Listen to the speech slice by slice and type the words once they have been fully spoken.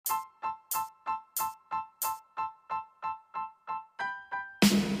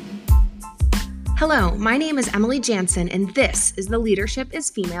Hello, my name is Emily Jansen, and this is the Leadership is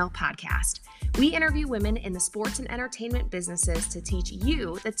Female podcast. We interview women in the sports and entertainment businesses to teach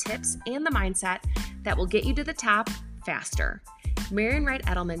you the tips and the mindset that will get you to the top faster. Marian Wright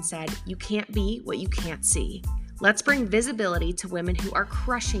Edelman said, "You can't be what you can't see." Let's bring visibility to women who are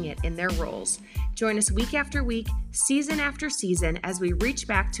crushing it in their roles. Join us week after week, season after season, as we reach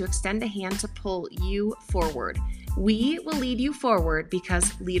back to extend a hand to pull you forward. We will lead you forward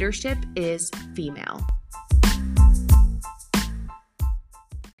because leadership is female.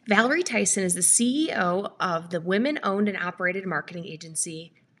 Valerie Tyson is the CEO of the women-owned and operated marketing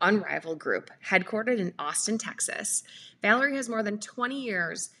agency Unrivaled Group, headquartered in Austin, Texas. Valerie has more than 20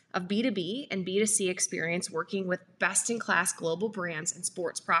 years of B2B and B2C experience working with best-in-class global brands and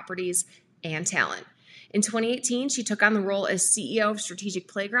sports properties and talent. In 2018, she took on the role as CEO of Strategic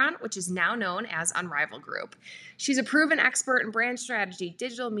Playground, which is now known as Unrivaled Group. She's a proven expert in brand strategy,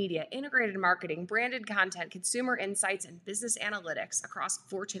 digital media, integrated marketing, branded content, consumer insights, and business analytics across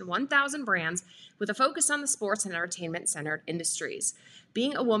Fortune 1000 brands with a focus on the sports and entertainment-centered industries.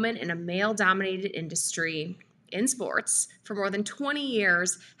 Being a woman in a male-dominated industry in sports for more than 20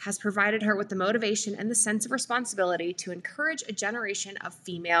 years has provided her with the motivation and the sense of responsibility to encourage a generation of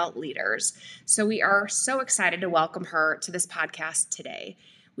female leaders. So we are so excited to welcome her to this podcast today.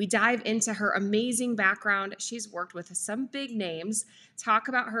 We dive into her amazing background. She's worked with some big names, talk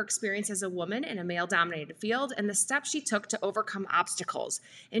about her experience as a woman in a male-dominated field, and the steps she took to overcome obstacles.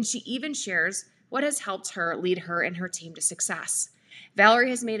 And she even shares what has helped her lead her and her team to success. Valerie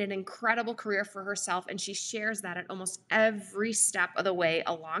has made an incredible career for herself, and she shares that at almost every step of the way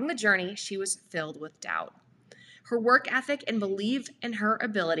along the journey, she was filled with doubt. Her work ethic and belief in her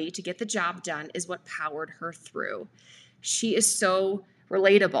ability to get the job done is what powered her through. She is so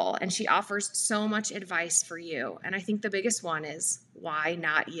relatable, and she offers so much advice for you. And I think the biggest one is, why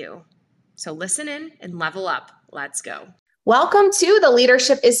not you? So listen in and level up. Let's go. Welcome to the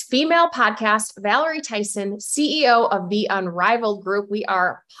Leadership is Female podcast. Valerie Tyson, CEO of the Unrivaled Group. We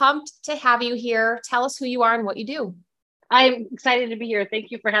are pumped to have you here. Tell us who you are and what you do. I'm excited to be here.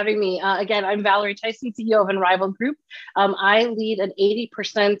 Thank you for having me. Again, I'm Valerie Tyson, CEO of Unrivaled Group. I lead an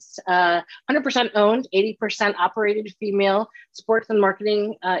 100% owned, 80% operated female sports and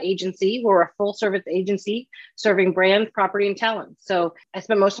marketing agency. We're a full service agency serving brand, property, and talent. So I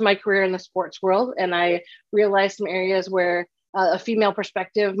spent most of my career in the sports world, and I realized some areas where a female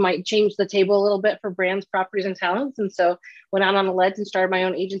perspective might change the table a little bit for brands, properties, and talents. And so went out on a ledge and started my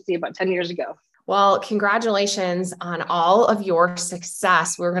own agency about 10 years ago. Well, congratulations on all of your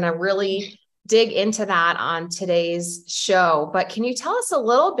success. We're going to really dig into that on today's show. But can you tell us a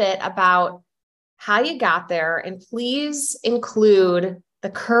little bit about how you got there? And please include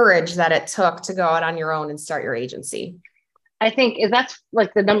the courage that it took to go out on your own and start your agency. I think that's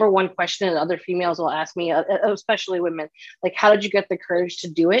like the number one question that other females will ask me, especially women, like, how did you get the courage to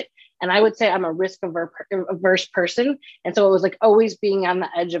do it? And I would say I'm a risk averse person. And so it was like always being on the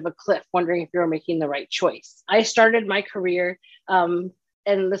edge of a cliff, wondering if you were making the right choice. I started my career, and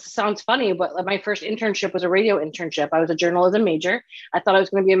this sounds funny, but my first internship was a radio internship. I was a journalism major. I thought I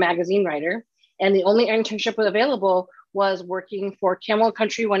was going to be a magazine writer. And the only internship available was working for Camel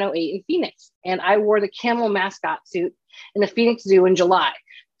Country 108 in Phoenix. And I wore the camel mascot suit in the Phoenix Zoo in July.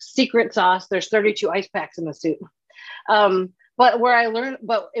 Secret sauce, there's 32 ice packs in the suit. But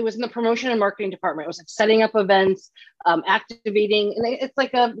it was in the promotion and marketing department. It was like setting up events, activating, and it's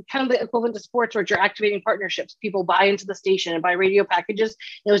like a kind of the equivalent to sports where you're activating partnerships. People buy into the station and buy radio packages.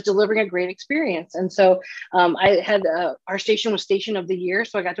 It was delivering a great experience. And so I had our station was Station of the Year.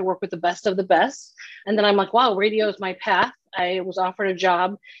 So I got to work with the best of the best. And then I'm like, wow, radio is my path. I was offered a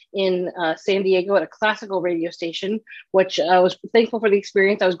job in San Diego at a classical radio station, which I was thankful for the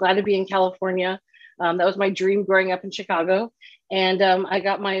experience. I was glad to be in California. That was my dream growing up in Chicago. And I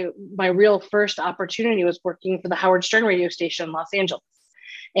got my real first opportunity was working for the Howard Stern radio station in Los Angeles.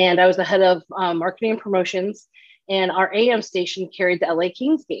 And I was the head of marketing and promotions. And our AM station carried the LA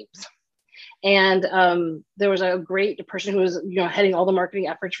Kings games. And there was a great person who was, heading all the marketing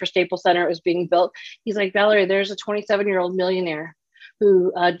efforts for Staples Center. It was being built. He's like, Valerie, there's a 27-year-old millionaire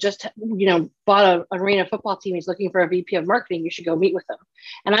who just, bought an arena football team. He's looking for a VP of marketing. You should go meet with him.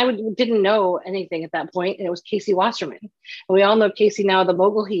 And I didn't know anything at that point. And it was Casey Wasserman. And we all know Casey now, the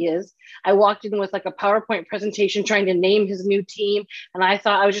mogul he is. I walked in with like a PowerPoint presentation trying to name his new team. And I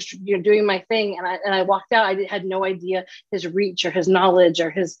thought I was just doing my thing. And I walked out. I had no idea his reach or his knowledge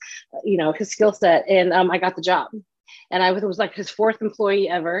or his skill set. And I got the job. And I was like his fourth employee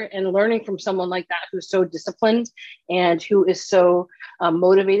ever. And learning from someone like that who's so disciplined and who is so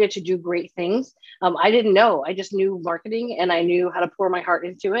motivated to do great things. I didn't know. I just knew marketing and I knew how to pour my heart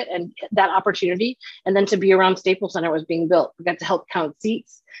into it, and that opportunity. And then to be around Staples Center was being built. We got to help count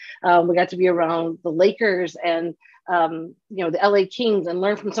seats. We got to be around the Lakers and the LA Kings and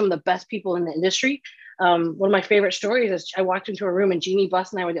learn from some of the best people in the industry. One of my favorite stories is I walked into a room and Jeannie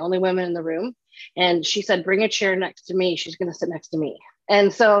Buss and I were the only women in the room. And she said, bring a chair next to me. She's going to sit next to me.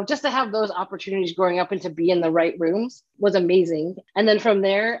 And so just to have those opportunities growing up and to be in the right rooms was amazing. And then from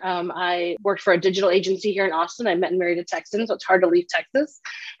there, I worked for a digital agency here in Austin. I met and married a Texan, so it's hard to leave Texas.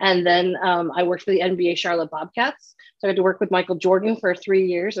 And then I worked for the NBA Charlotte Bobcats. So I had to work with Michael Jordan for 3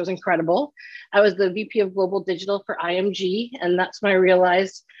 years. It was incredible. I was the VP of Global Digital for IMG. And that's when I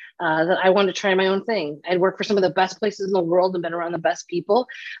realized that I wanted to try my own thing. I'd worked for some of the best places in the world and been around the best people.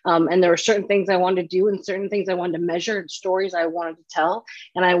 And there were certain things I wanted to do and certain things I wanted to measure and stories I wanted to tell.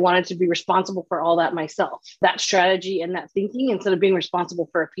 And I wanted to be responsible for all that myself, that strategy and that thinking, instead of being responsible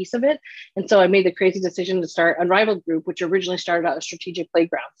for a piece of it. And so I made the crazy decision to start Unrivaled Group, which originally started out as Strategic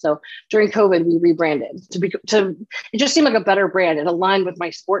Playground. So during COVID, we rebranded it just seemed like a better brand. It aligned with my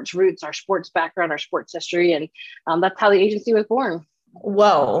sports roots, our sports background, our sports history. And that's how the agency was born.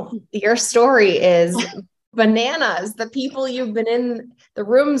 Whoa, your story is bananas. The people you've been in the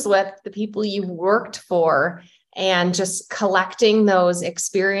rooms with, the people you've worked for, and just collecting those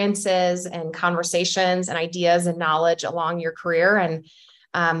experiences and conversations and ideas and knowledge along your career. And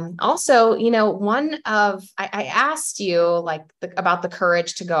also, I asked you about the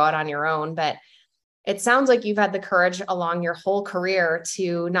courage to go out on your own, but it sounds like you've had the courage along your whole career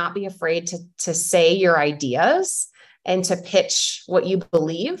to not be afraid to say your ideas and to pitch what you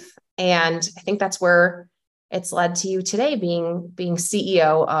believe. And I think that's where it's led to you today being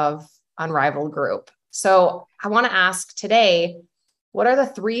CEO of Unrivaled Group. So I want to ask today, what are the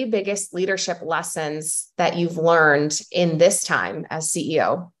 3 biggest leadership lessons that you've learned in this time as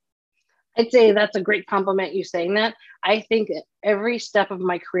CEO? I'd say that's a great compliment, you saying that. I think every step of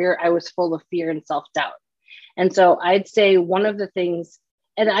my career, I was full of fear and self-doubt. And so I'd say one of the things,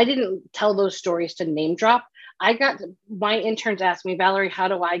 and I didn't tell those stories to name drop. My interns asked me, Valerie, how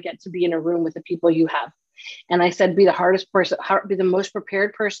do I get to be in a room with the people you have? And I said, be the hardest person, be the most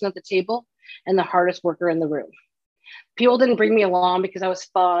prepared person at the table and the hardest worker in the room. People didn't bring me along because I was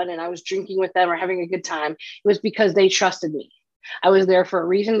fun and I was drinking with them or having a good time. It was because they trusted me. I was there for a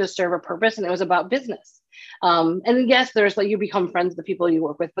reason, to serve a purpose, and it was about business. And yes, there's you become friends with the people you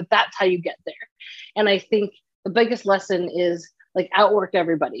work with, but that's how you get there. And I think the biggest lesson is outwork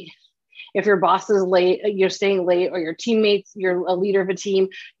everybody. If your boss is late, you're staying late, or your teammates, you're a leader of a team,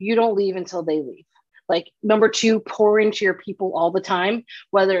 you don't leave until they leave. Number 2, pour into your people all the time,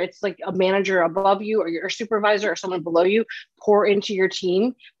 whether it's a manager above you or your supervisor or someone below you. Pour into your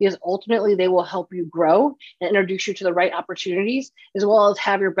team, because ultimately they will help you grow and introduce you to the right opportunities, as well as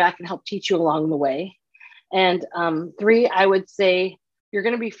have your back and help teach you along the way. And 3, I would say, you're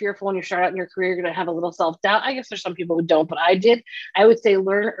going to be fearful when you start out in your career. You're going to have a little self-doubt. I guess there's some people who don't, but I did. I would say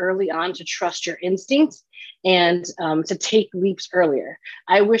learn early on to trust your instincts and to take leaps earlier.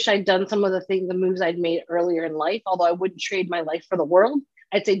 I wish I'd done some of the moves I'd made earlier in life, although I wouldn't trade my life for the world.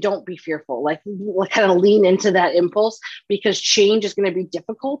 I'd say don't be fearful, kind of lean into that impulse, because change is going to be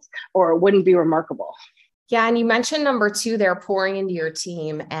difficult or it wouldn't be remarkable. Yeah. And you mentioned number 2 there, pouring into your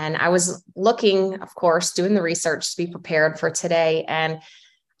team. And I was looking, of course, doing the research to be prepared for today. And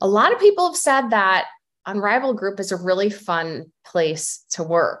a lot of people have said that Unrivaled Group is a really fun place to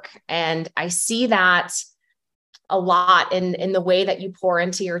work. And I see that a lot in the way that you pour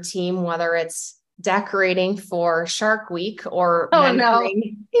into your team, whether it's decorating for Shark Week or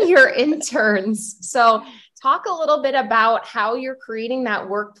mentoring your interns. So talk a little bit about how you're creating that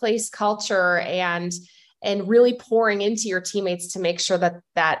workplace culture and really pouring into your teammates to make sure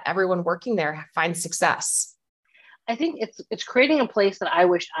that everyone working there finds success. I think it's creating a place that I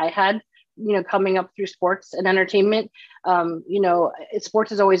wish I had, coming up through sports and entertainment.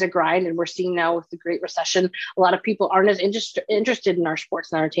 Sports is always a grind, and we're seeing now with the Great Recession, a lot of people aren't as interested in our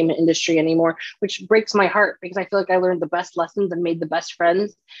sports and entertainment industry anymore, which breaks my heart, because I feel like I learned the best lessons and made the best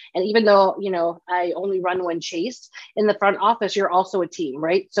friends. And even though, I only run when chased, in the front office, you're also a team,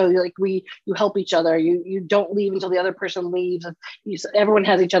 right? So you help each other. You don't leave until the other person leaves. Everyone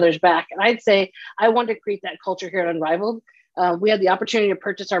has each other's back. And I'd say I want to create that culture here at Unrivaled. We had the opportunity to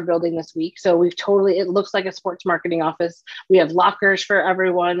purchase our building this week. So it looks like a sports marketing office. We have lockers for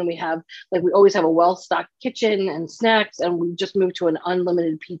everyone. We always have a well-stocked kitchen and snacks. And we just moved to an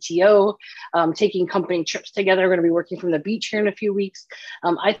unlimited PTO, taking company trips together. We're going to be working from the beach here in a few weeks.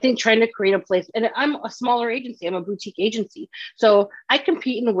 I think trying to create a place, and I'm a smaller agency. I'm a boutique agency. So I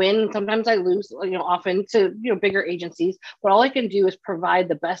compete and win. Sometimes I lose, often to, bigger agencies, but all I can do is provide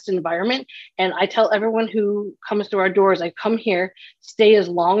the best environment. And I tell everyone who comes to our doors, I come here, stay as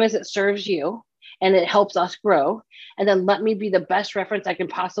long as it serves you and it helps us grow. And then let me be the best reference I can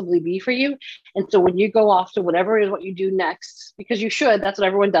possibly be for you. And so when you go off to whatever it is what you do next, because you should, that's what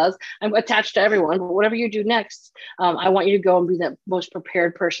everyone does. I'm attached to everyone, but whatever you do next, I want you to go and be the most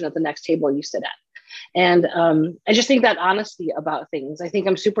prepared person at the next table you sit at. And I just think that honesty about things. I think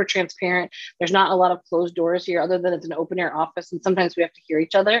I'm super transparent. There's not a lot of closed doors here other than it's an open air office. And sometimes we have to hear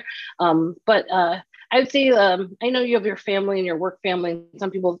each other. But I would say, I know you have your family and your work family. And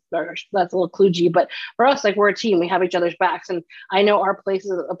some people, that's a little kludgy, but for us, we're a team. We have each other's backs. And I know our place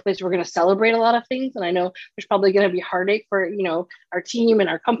is a place where we're going to celebrate a lot of things. And I know there's probably going to be heartache for, our team and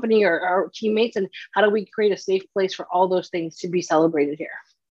our company or our teammates. And how do we create a safe place for all those things to be celebrated here?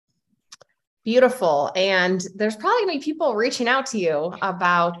 Beautiful. And there's probably going to be people reaching out to you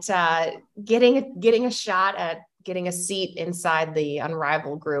about getting a shot at getting a seat inside the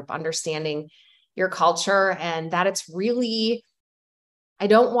Unrivaled group, understanding your culture, and that it's really, I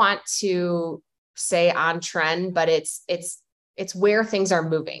don't want to say on trend, but it's where things are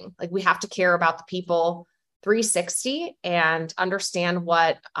moving. Like, we have to care about the people 360 and understand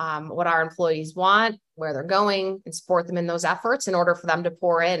what our employees want, where they're going, and support them in those efforts in order for them to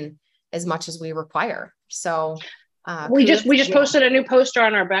pour in as much as we require. So we just posted a new poster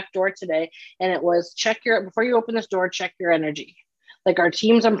on our back door today, and it was before you open this door, check your energy. Like, our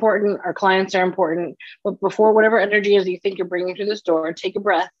team's important, our clients are important, but before whatever energy is you think you're bringing to this door, take a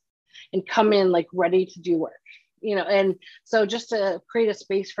breath and come in ready to do work. And so just to create a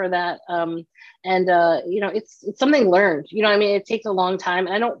space for that. It's something learned, it takes a long time.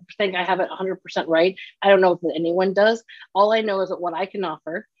 And I don't think I have it 100% right. I don't know if anyone does. All I know is that what I can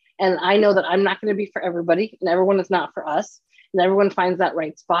offer. And I know that I'm not going to be for everybody, and everyone is not for us, and everyone finds that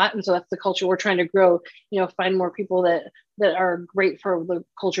right spot. And so that's the culture we're trying to grow, find more people that are great for the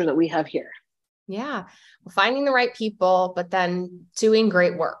culture that we have here. Yeah. Well, finding the right people, but then doing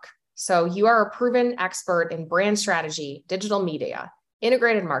great work. So you are a proven expert in brand strategy, digital media,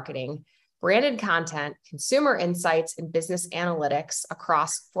 integrated marketing, branded content, consumer insights, and business analytics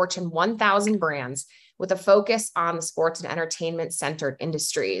across Fortune 1000 brands, with a focus on the sports and entertainment centered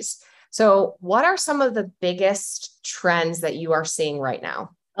industries. So what are some of the biggest trends that you are seeing right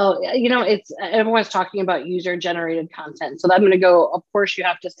now? Oh, it's everyone's talking about user generated content. So I'm going to go, of course, you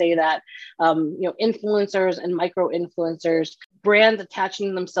have to say that, influencers and micro influencers, brands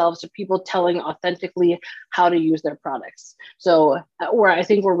attaching themselves to people telling authentically how to use their products. So where I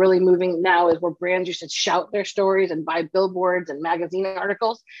think we're really moving now is where brands used to shout their stories and buy billboards and magazine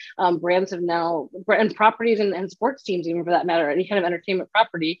articles. Brands have now, and properties and sports teams, even for that matter, any kind of entertainment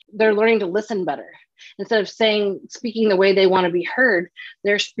property, they're learning to listen better. Instead of speaking the way they want to be heard,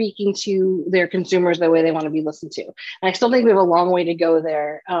 they're speaking to their consumers the way they want to be listened to. And I still think we have a long way to go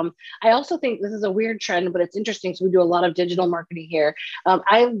there. I also think this is a weird trend, but it's interesting. So we do a lot of digital marketing here.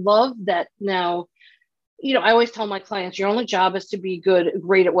 I love that now. I always tell my clients, your only job is to be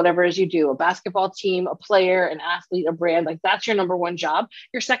great at whatever it is you do. A basketball team, a player, an athlete, a brand, that's your number one job.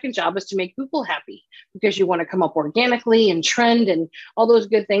 Your second job is to make Google happy, because you want to come up organically and trend and all those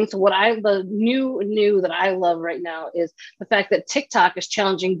good things. So the new that I love right now is the fact that TikTok is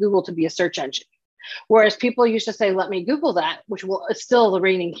challenging Google to be a search engine. Whereas people used to say, let me Google that, which is still the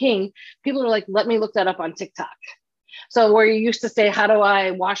reigning king. People are like, let me look that up on TikTok. So where you used to say, how do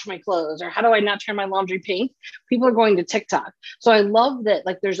I wash my clothes, or how do I not turn my laundry pink? People are going to TikTok. So I love that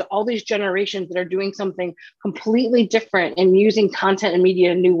there's all these generations that are doing something completely different and using content and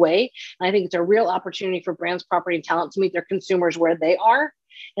media in a new way. And I think it's a real opportunity for brands, property, and talent to meet their consumers where they are,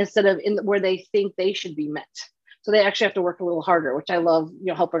 instead of where they think they should be met. So they actually have to work a little harder, which I love,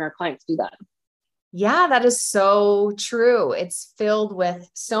 helping our clients do that. Yeah, that is so true. It's filled with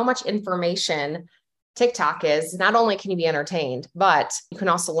so much information. TikTok is, not only can you be entertained, but you can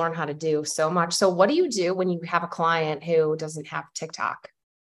also learn how to do so much. So what do you do when you have a client who doesn't have TikTok?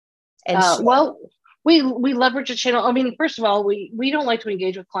 And we leverage a channel. I mean, first of all, we don't like to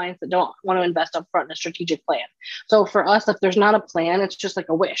engage with clients that don't want to invest upfront in a strategic plan. So for us, if there's not a plan, it's just like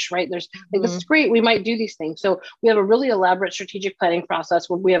a wish, right? There's this is great. We might do these things. So we have a really elaborate strategic planning process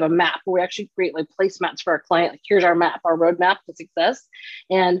where we have a map where we actually create placemats for our client. Here's our map, our roadmap to success.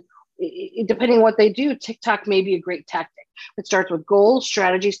 And depending on what they do, TikTok may be a great tactic. It starts with goals,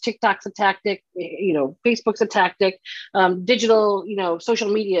 strategies. TikTok's a tactic, Facebook's a tactic, digital,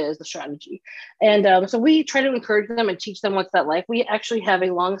 social media is the strategy. And so we try to encourage them and teach them what's that like. We actually have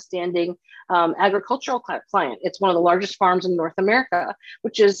a long-standing agricultural client. It's one of the largest farms in North America,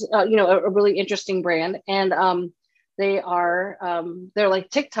 which is, a really interesting brand. And they're like,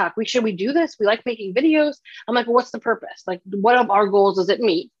 TikTok, should we do this? We like making videos. I'm like, well, what's the purpose? Like, what of our goals does it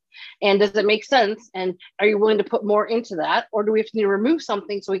meet? And does it make sense? And are you willing to put more into that? Or do we have to remove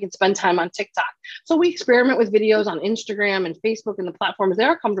something so we can spend time on TikTok? So we experiment with videos on Instagram and Facebook and the platforms they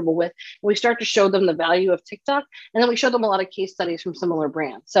are comfortable with. And we start to show them the value of TikTok. And then we show them a lot of case studies from similar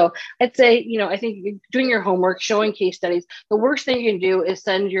brands. So I'd say, I think doing your homework, showing case studies, the worst thing you can do is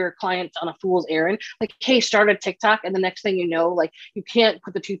send your clients on a fool's errand. Like, hey, start a TikTok. And the next thing you know, like, you can't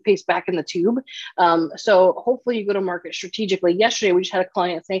put the toothpaste back in the tube. So hopefully you go to market strategically. Yesterday, we just had a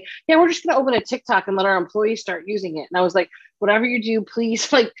client say, yeah, we're just going to open a TikTok and let our employees start using it. And I was like, whatever you do,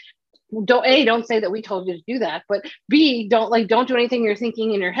 please, like, don't say that we told you to do that, but B, don't do anything you're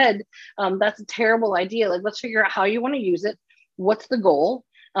thinking in your head. That's a terrible idea. Like, let's figure out how you want to use it. What's the goal?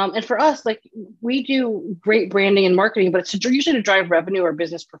 And for us, like, we do great branding and marketing, but it's usually to drive revenue or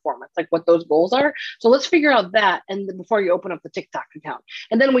business performance, like what those goals are. So let's figure out that. And before you open up the TikTok account,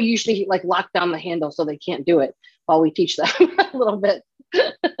 and then we usually like lock down the handle so they can't do it while we teach them a little bit.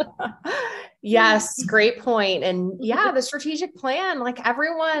 Yes, great point. And yeah, the strategic plan, like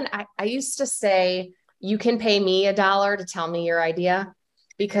everyone, I used to say, you can pay me $1 to tell me your idea,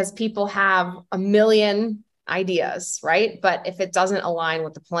 because people have a million ideas, right? But if it doesn't align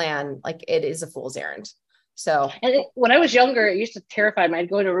with the plan, like, it is a fool's errand. So, and when I was younger, it used to terrify me. I'd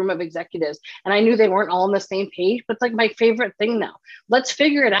go into a room of executives and I knew they weren't all on the same page, but it's like my favorite thing now. Let's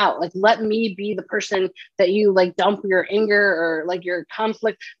figure it out. Like, let me be the person that you like dump your anger or like your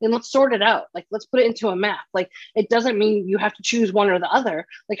conflict, and let's sort it out. Like, let's put it into a map. Like, it doesn't mean you have to choose one or the other.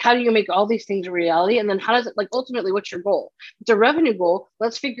 Like, how do you make all these things a reality? And then how does it, like, ultimately, what's your goal? It's a revenue goal.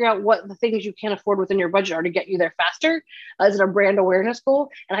 Let's figure out what the things you can't afford within your budget are to get you there faster. Is it a brand awareness goal?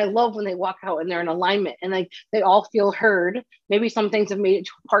 And I love when they walk out and they're in alignment and like, they all feel heard. Maybe some things have made it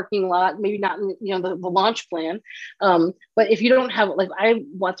to a parking lot, maybe not in the launch plan. But if you don't have, like,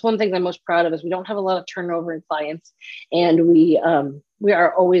 what's one thing I'm most proud of is we don't have a lot of turnover in clients, and we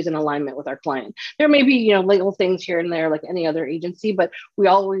are always in alignment with our client. There may be, little things here and there like any other agency, but we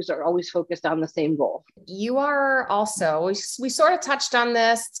are always focused on the same goal. You are also, we sort of touched on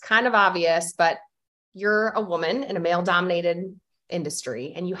this, it's kind of obvious, but you're a woman in a male dominated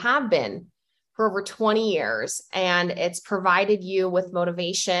industry, and you have been for over 20 years, and it's provided you with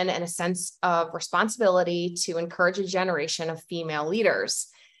motivation and a sense of responsibility to encourage a generation of female leaders.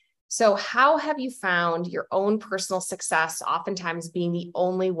 So how have you found your own personal success, oftentimes being the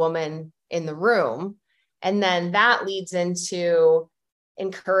only woman in the room? And then that leads into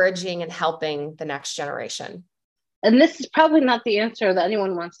encouraging and helping the next generation. And this is probably not the answer that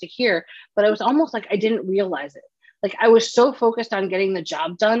anyone wants to hear, but it was almost like I didn't realize it. Like, I was so focused on getting the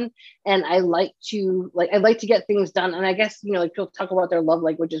job done, and I like to get things done. And I guess, like, people talk about their love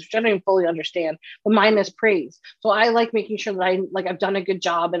languages, which I don't even fully understand, but mine is praise. So I like making sure that I've done a good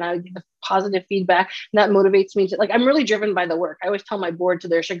job and I get the positive feedback, and that motivates me to, like, I'm really driven by the work. I always tell my board, to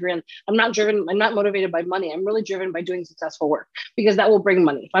their chagrin, I'm not motivated by money. I'm really driven by doing successful work, because that will bring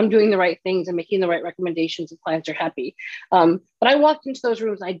money. If I'm doing the right things and making the right recommendations, the clients are happy. But I walked into those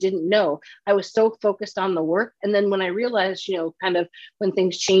rooms and I didn't know. I was so focused on the work. And then when I realized, kind of when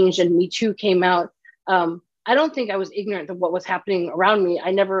things changed and Me Too came out, I don't think I was ignorant of what was happening around me.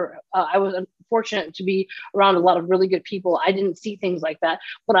 I was fortunate to be around a lot of really good people. I didn't see things like that,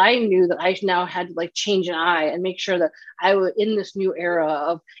 but I knew that I now had to like change an eye and make sure that I was in this new era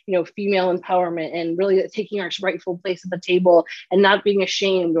of, female empowerment and really taking our rightful place at the table and not being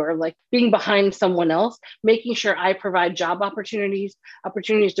ashamed or like being behind someone else, making sure I provide job opportunities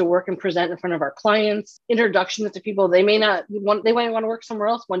to work and present in front of our clients, introductions to people they might want to work somewhere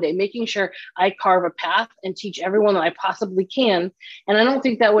else one day, making sure I carve a path and teach everyone that I possibly can. And I don't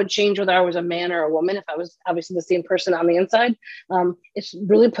think that would change whether I was a man or a woman, if I was obviously the same person on the inside. It's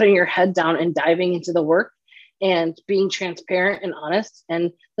really putting your head down and diving into the work and being transparent and honest.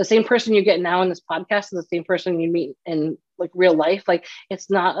 And the same person you get now in this podcast is the same person you meet in like real life. Like, it's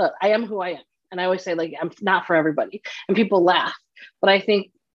not, I am who I am. And I always say, like, I'm not for everybody, and people laugh. But I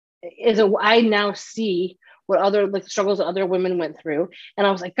think I now see what other like struggles that other women went through. And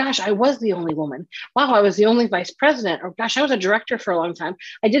I was like, gosh, I was the only woman. Wow, I was the only vice president. Or gosh, I was a director for a long time.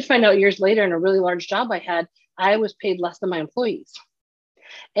 I did find out years later in a really large job I had, I was paid less than my employees.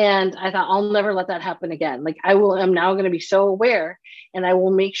 And I thought, I'll never let that happen again. Like I'm now going to be so aware, and I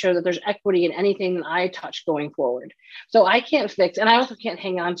will make sure that there's equity in anything that I touch going forward. So I can't fix, and I also can't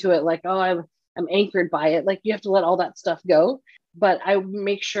hang on to it like, oh, I'm anchored by it. Like you have to let all that stuff go. But I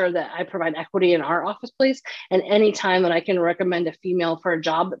make sure that I provide equity in our office place. And any time that I can recommend a female for a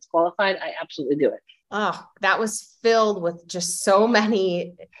job that's qualified, I absolutely do it. Oh, that was filled with just so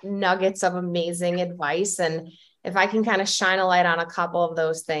many nuggets of amazing advice. And if I can kind of shine a light on a couple of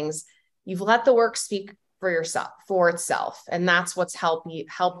those things, you've let the work speak for itself. And that's what's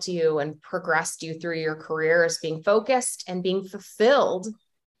helped you and progressed you through your career, is being focused and being fulfilled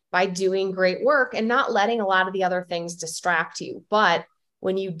by doing great work and not letting a lot of the other things distract you. But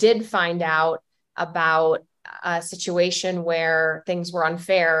when you did find out about a situation where things were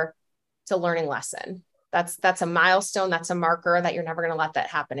unfair, it's a learning lesson. That's a milestone. That's a marker that you're never going to let that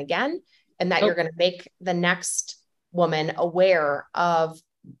happen again. And that You're going to make the next woman aware of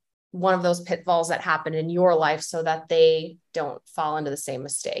one of those pitfalls that happened in your life so that they don't fall into the same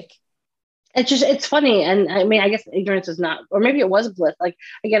mistake. It's funny. And I mean, I guess ignorance is not, or maybe it was bliss. Like,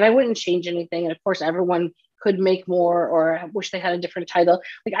 again, I wouldn't change anything. And of course, everyone could make more, or I wish they had a different title.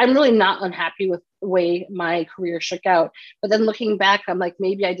 Like, I'm really not unhappy with the way my career shook out. But then looking back, I'm like,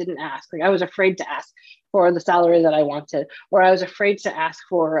 maybe I didn't ask. Like, I was afraid to ask for the salary that I wanted, or I was afraid to ask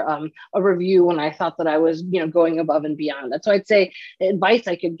for a review when I thought that I was, going above and beyond that. So I'd say advice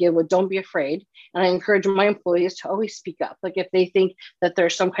I could give would, don't be afraid. And I encourage my employees to always speak up. Like if they think that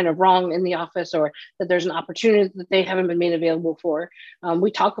there's some kind of wrong in the office, or that there's an opportunity that they haven't been made available for, we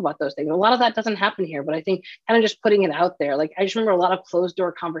talk about those things. A lot of that doesn't happen here, but I think kind of just putting it out there. Like I just remember a lot of closed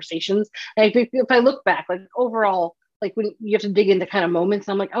door conversations. And if I look back, like overall, like when you have to dig into kind of moments,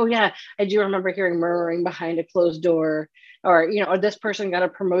 I'm like, oh yeah, I do remember hearing murmuring behind a closed door, or, or this person got a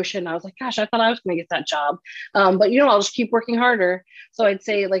promotion. I was like, gosh, I thought I was going to get that job. But, I'll just keep working harder. So I'd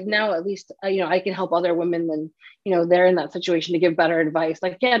say like now, at least, I can help other women when, they're in that situation, to give better advice.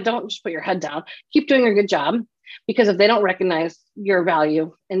 Like, yeah, don't just put your head down, keep doing a good job, because if they don't recognize your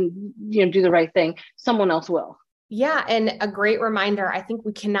value and, do the right thing, someone else will. Yeah. And a great reminder, I think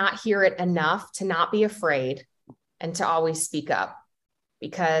we cannot hear it enough, to not be afraid and to always speak up,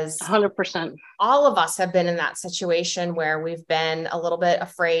 because 100%. All of us have been in that situation where we've been a little bit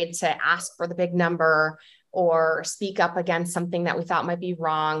afraid to ask for the big number or speak up against something that we thought might be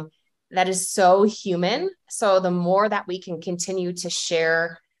wrong. That is so human. So the more that we can continue to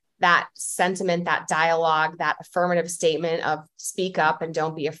share that sentiment, that dialogue, that affirmative statement of speak up and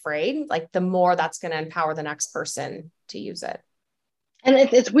don't be afraid, like the more that's going to empower the next person to use it. And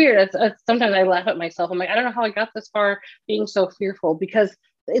it's weird. Sometimes I laugh at myself. I'm like, I don't know how I got this far being so fearful, because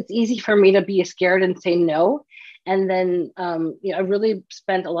it's easy for me to be scared and say no. And then, I really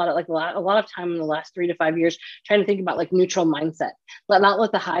spent a lot of time in the last 3 to 5 years trying to think about like neutral mindset. Not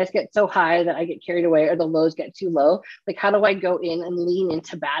let the highs get so high that I get carried away, or the lows get too low. Like, how do I go in and lean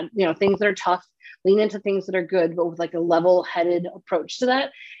into bad, things that are tough, lean into things that are good, but with like a level-headed approach to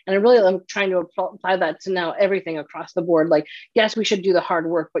that. And I'm trying to apply that to now everything across the board. Like, yes, we should do the hard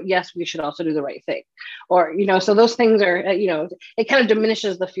work, but yes, we should also do the right thing. Or, so those things are, it kind of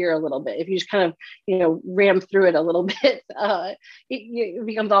diminishes the fear a little bit. If you just kind of, ram through it a little bit, it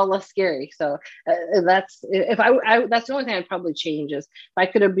becomes all less scary. So that's the only thing I'd probably change, is if I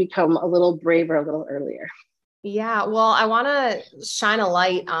could have become a little braver a little earlier. Yeah. Well, I want to shine a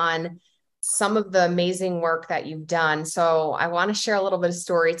light on some of the amazing work that you've done. So I want to share a little bit of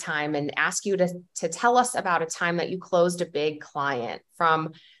story time and ask you to tell us about a time that you closed a big client,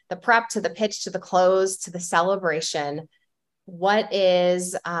 from the prep to the pitch to the close to the celebration. What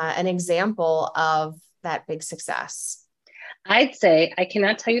is an example of that big success? I'd say, I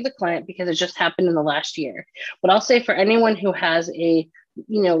cannot tell you the client because it just happened in the last year, but I'll say for anyone who has a,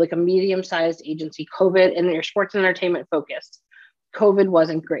 like a medium-sized agency, COVID, and your sports and entertainment focused, COVID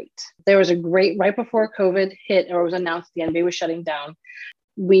wasn't great. There was right before COVID hit or was announced the NBA was shutting down,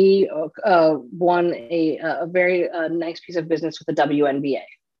 we won a very nice piece of business with the WNBA.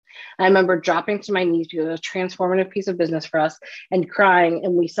 I remember dropping to my knees because it was a transformative piece of business for us, and crying.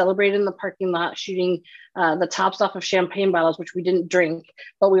 And we celebrated in the parking lot, shooting the tops off of champagne bottles, which we didn't drink,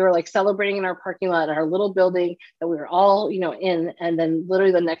 but we were like celebrating in our parking lot in our little building that we were all, in. And then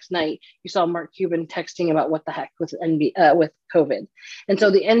literally the next night, you saw Mark Cuban texting about what the heck with with COVID. And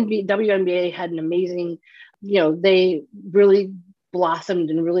so the WNBA had an amazing, they really blossomed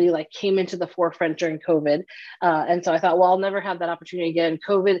and really like came into the forefront during COVID. And so I thought, well, I'll never have that opportunity again.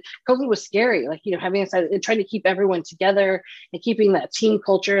 COVID was scary, like, having trying to keep everyone together and keeping that team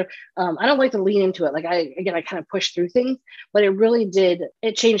culture. I don't like to lean into it. Like I kind of pushed through things, but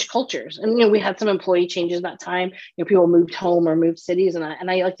it changed cultures. And, we had some employee changes that time, people moved home or moved cities, and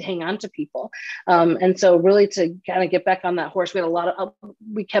I like to hang on to people. And so really to kind of get back on that horse,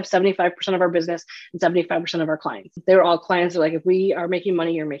 we kept 75% of our business and 75% of our clients. They were all clients who are like, if we are making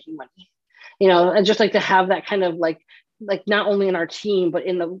money, you're making money, and just like to have that kind of like not only in our team, but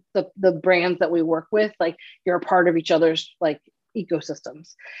in the brands that we work with, like you're a part of each other's like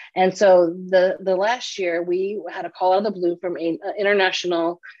ecosystems. And so the last year we had a call out of the blue from an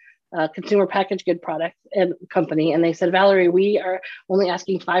international consumer packaged good product and company. And they said, Valerie, we are only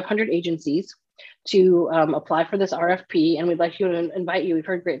asking 500 agencies to apply for this RFP, and we'd like you to invite you. We've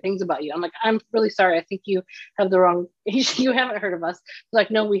heard great things about you. I'm like, I'm really sorry. I think you have the wrong, you haven't heard of us. They're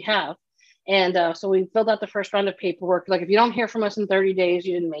like, no, we have. And so we filled out the first round of paperwork. Like, if you don't hear from us in 30 days,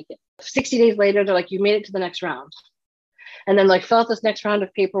 you didn't make it. 60 days later, they're like, you made it to the next round. And then like fill out this next round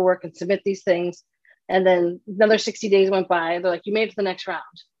of paperwork and submit these things. And then another 60 days went by. They're like, you made it to the next round.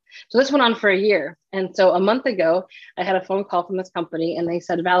 So this went on for a year. And so a month ago, I had a phone call from this company, and they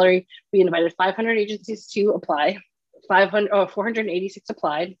said, Valerie, we invited 500 agencies to apply. 486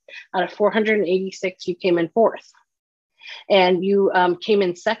 applied. Out of 486, you came in fourth. And you came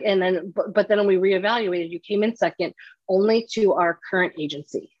in second. And then, but then when we reevaluated, you came in second only to our current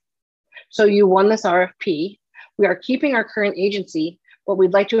agency. So you won this RFP. We are keeping our current agency, but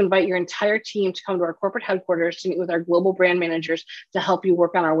we'd like to invite your entire team to come to our corporate headquarters to meet with our global brand managers to help you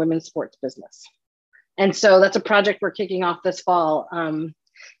work on our women's sports business. And so that's a project we're kicking off this fall,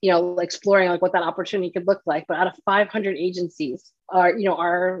 exploring like what that opportunity could look like. But out of 500 agencies, our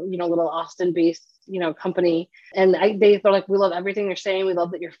little Austin-based, company, and they're like, we love everything they're saying. We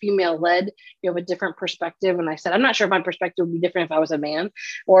love that you're female led. You have a different perspective. And I said, I'm not sure if my perspective would be different if I was a man,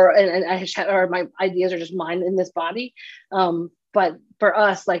 or my ideas are just mine in this body. But for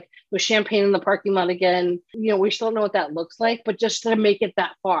us, like with champagne in the parking lot again, we still don't know what that looks like, but just to make it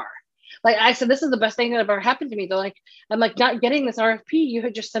that far. Like I said, this is the best thing that ever happened to me. They're like, I'm like, not getting this RFP you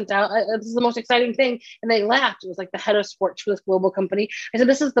had just sent out. This is the most exciting thing. And they laughed. It was like the head of sports for this global company. I said,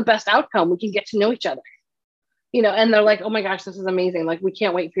 this is the best outcome. We can get to know each other. And they're like, oh my gosh, this is amazing. Like, we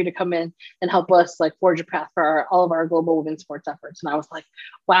can't wait for you to come in and help us like forge a path for all of our global women's sports efforts. And I was like,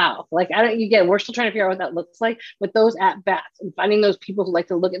 wow, like we're still trying to figure out what that looks like with those at bats and finding those people who like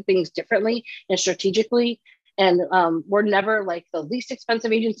to look at things differently and strategically. And we're never like the least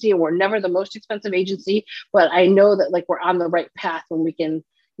expensive agency, and we're never the most expensive agency, but I know that like we're on the right path when we can,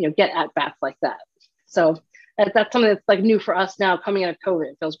 get at bats like that. So that's something that's like new for us now coming out of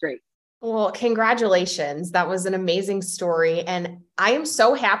COVID. It feels great. Well, congratulations. That was an amazing story. And I am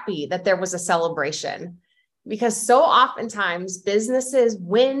so happy that there was a celebration, because so oftentimes businesses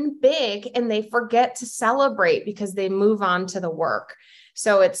win big and they forget to celebrate because they move on to the work.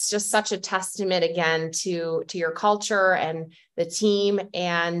 So it's just such a testament again to your culture and the team,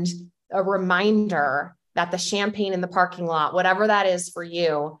 and a reminder that the champagne in the parking lot, whatever that is for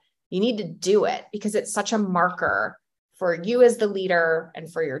you, you need to do it because it's such a marker for you as the leader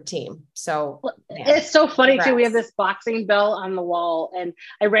and for your team. So yeah. It's so funny too. We have this boxing bell on the wall, and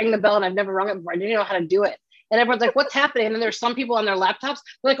I rang the bell and I've never rung it before. I didn't know how to do it. And everyone's like, what's happening? And then there's some people on their laptops.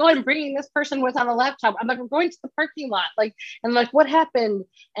 They're like, oh, I'm bringing this person with on a laptop. I'm like, we're going to the parking lot. Like, and like, what happened?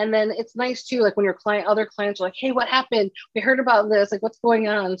 And then it's nice too, like when your other clients are like, hey, what happened? We heard about this. Like, what's going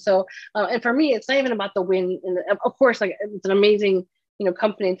on? So, and for me, it's not even about the win. And of course, like it's an amazing,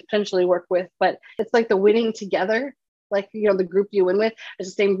 company to potentially work with, but it's like the winning together. Like, the group you win with is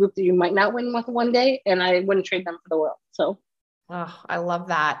the same group that you might not win with one day. And I wouldn't trade them for the world. So. Oh, I love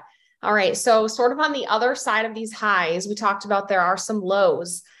that. All right. So sort of on the other side of these highs, we talked about there are some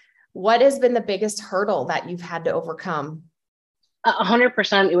lows. What has been the biggest hurdle that you've had to overcome?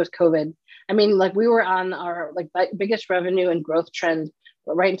 100% it was COVID. I mean, like we were on our like biggest revenue and growth trend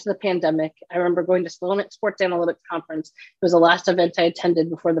right into the pandemic. I remember going to Sloan Sports Analytics Conference. It was the last event I attended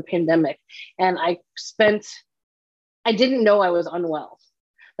before the pandemic. And I didn't know I was unwell.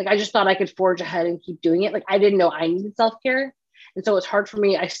 Like, I just thought I could forge ahead and keep doing it. Like, I didn't know I needed self-care. And so it's hard for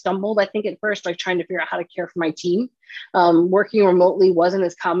me. I stumbled, I think, at first, like trying to figure out how to care for my team. Working remotely wasn't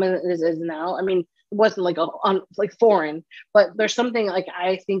as common as it is now. I mean, it wasn't like foreign, but there's something like,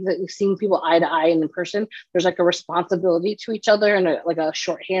 I think that seeing people eye to eye and in person, there's like a responsibility to each other and a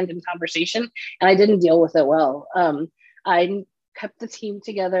shorthand in conversation. And I didn't deal with it well. I kept the team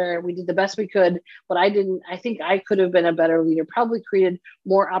together. We did the best we could, but I think I could have been a better leader, probably created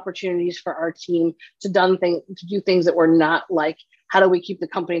more opportunities for our team to do things that were not like, how do we keep the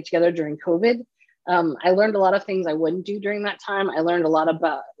company together during COVID? I learned a lot of things I wouldn't do during that time. I learned a lot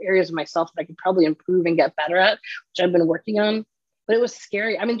about areas of myself that I could probably improve and get better at, which I've been working on. But it was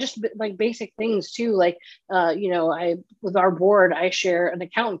scary. I mean, just like basic things too. Like, with our board, I share an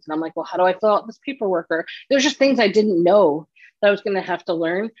account, and I'm like, well, how do I fill out this paperwork? Or there's just things I didn't know that I was going to have to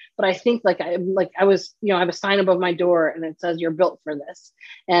learn. But I think I have a sign above my door and it says you're built for this.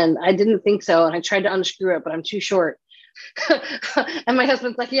 And I didn't think so. And I tried to unscrew it, but I'm too short. And my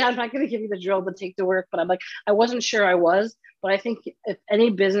husband's like, yeah, I'm not going to give you the drill to take to work. But I'm like, I wasn't sure I was. But I think if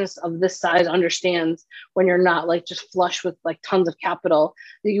any business of this size understands when you're not like just flush with like tons of capital,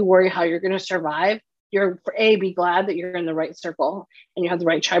 that you worry how you're going to survive, be glad that you're in the right circle and you have the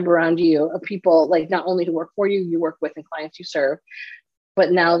right tribe around you of people, like not only who work for you, you work with and clients you serve,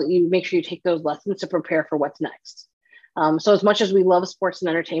 but now that you make sure you take those lessons to prepare for what's next. So as much as we love sports and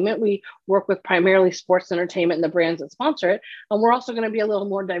entertainment, we work with primarily sports and entertainment and the brands that sponsor it. And we're also going to be a little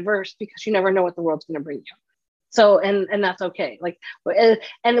more diverse because you never know what the world's going to bring you. So, and that's okay.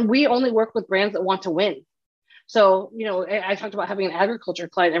 And we only work with brands that want to win. So, I talked about having an agriculture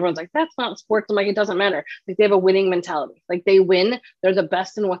client. Everyone's like, that's not sports. I'm like, it doesn't matter. Like they have a winning mentality. Like they win. They're the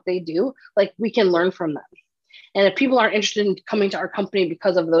best in what they do. Like we can learn from them. And if people aren't interested in coming to our company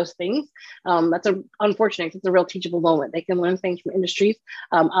because of those things, that's unfortunate. It's a real teachable moment. They can learn things from industries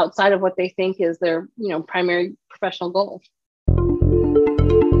outside of what they think is their, primary professional goal.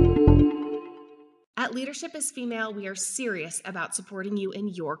 At Leadership is Female, we are serious about supporting you in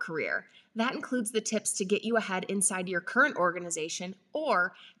your career. That includes the tips to get you ahead inside your current organization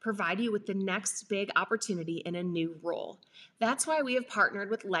or provide you with the next big opportunity in a new role. That's why we have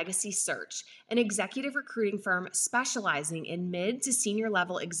partnered with Legacy Search, an executive recruiting firm specializing in mid to senior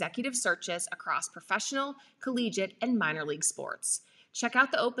level executive searches across professional, collegiate, and minor league sports. Check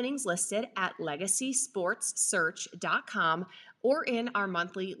out the openings listed at legacysportssearch.com or in our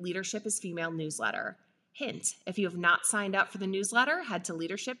monthly Leadership is Female newsletter. Hint, if you have not signed up for the newsletter, head to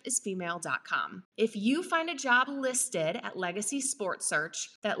leadershipisfemale.com. If you find a job listed at Legacy Sports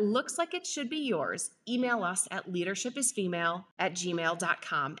Search that looks like it should be yours, email us at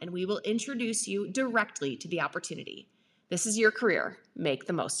leadershipisfemale@gmail.com and we will introduce you directly to the opportunity. This is your career. Make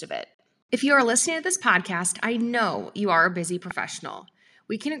the most of it. If you are listening to this podcast, I know you are a busy professional.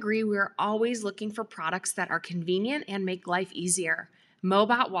 We can agree we are always looking for products that are convenient and make life easier.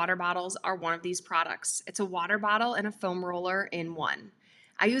 Mobot water bottles are one of these products. It's a water bottle and a foam roller in one.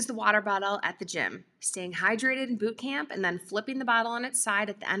 I use the water bottle at the gym, staying hydrated in boot camp and then flipping the bottle on its side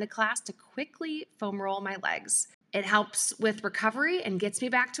at the end of class to quickly foam roll my legs. It helps with recovery and gets me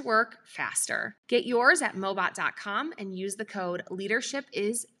back to work faster. Get yours at mobot.com and use the code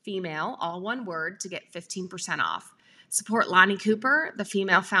LEADERSHIPISFEMALE, all one word, to get 15% off. Support Lonnie Cooper, the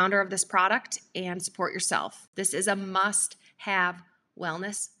female founder of this product, and support yourself. This is a must-have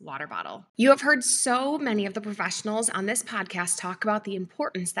wellness water bottle. You have heard so many of the professionals on this podcast talk about the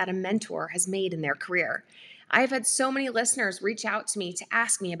importance that a mentor has made in their career. I have had so many listeners reach out to me to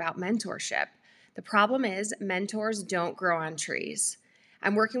ask me about mentorship. The problem is mentors don't grow on trees.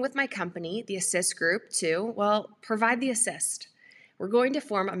 I'm working with my company, the Assist Group, to, provide the assist. We're going to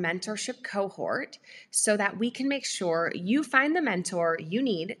form a mentorship cohort so that we can make sure you find the mentor you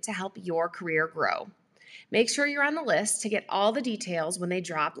need to help your career grow. Make sure you're on the list to get all the details when they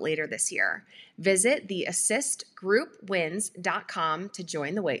drop later this year. Visit theassistgroupwins.com to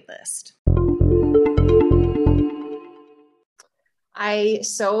join the waitlist. I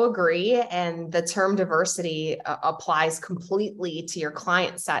so agree. And the term diversity applies completely to your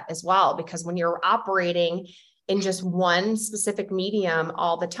client set as well, because when you're operating in just one specific medium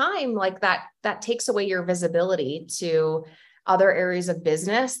all the time, like that takes away your visibility to other areas of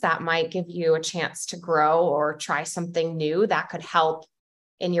business that might give you a chance to grow or try something new that could help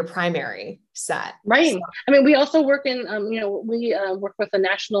in your primary set. Right. So, I mean, we also work in, we work with a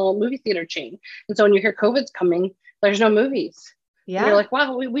national movie theater chain. And so when you hear COVID's coming, there's no movies. Yeah. And you're like,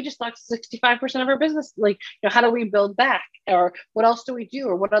 wow, we just lost 65% of our business. Like, how do we build back? Or what else do we do?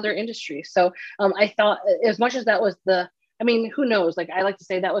 Or what other industries? So I thought, as much as that was who knows? Like, I like to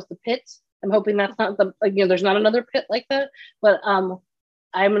say that was the pit. I'm hoping that's not there's not another pit like that. But I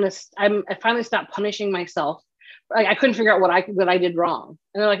finally stopped punishing myself. Like, I couldn't figure out what I did wrong.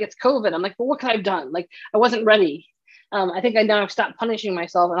 And they're like, it's COVID. I'm like, well, what could I have done? Like, I wasn't ready. I think I've stopped punishing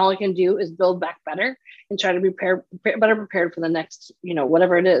myself, and all I can do is build back better and try to be better prepared for the next,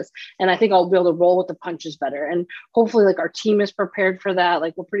 whatever it is. And I think I'll be able to roll with the punches better. And hopefully, like, our team is prepared for that.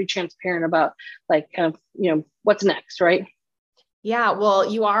 Like, we're pretty transparent about, like, kind of, what's next, right? Yeah,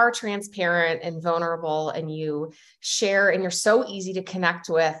 well, you are transparent and vulnerable and you share and you're so easy to connect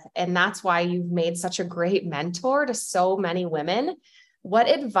with. And that's why you've made such a great mentor to so many women. What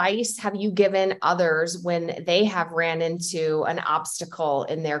advice have you given others when they have ran into an obstacle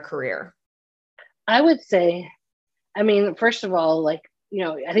in their career? I would say, I mean, first of all, like,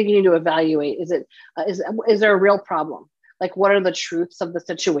 I think you need to evaluate, is there a real problem? Like, what are the truths of the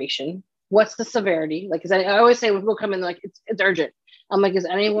situation? What's the severity? Like, I always say when people come in, like, it's urgent. I'm like, is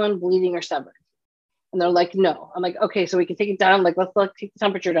anyone bleeding or severed? And they're like, no. I'm like, okay, so we can take it down. Like, let's take the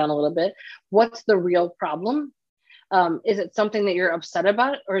temperature down a little bit. What's the real problem? Is it something that you're upset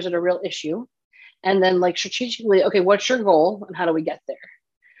about, or is it a real issue? And then, like, strategically, okay, what's your goal and how do we get there?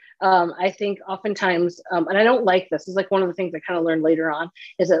 I think oftentimes, and I don't like this, is like one of the things I kind of learned later on,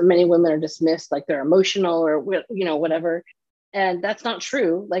 is that many women are dismissed, like they're emotional or, whatever. And that's not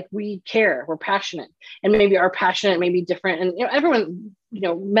true. Like, we care, we're passionate, and maybe our passionate may be different. And, everyone,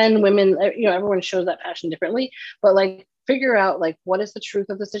 men, women, everyone shows that passion differently, but like, figure out like, what is the truth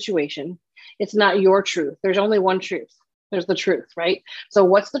of the situation? It's not your truth. There's only one truth. There's the truth, right? So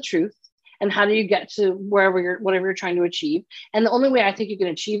what's the truth? And how do you get to whatever you're trying to achieve? And the only way I think you can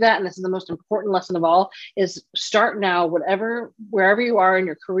achieve that, and this is the most important lesson of all, is start now, wherever you are in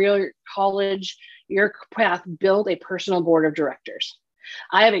your career, your college, your path, build a personal board of directors.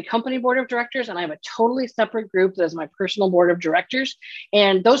 I have a company board of directors, and I have a totally separate group that is my personal board of directors.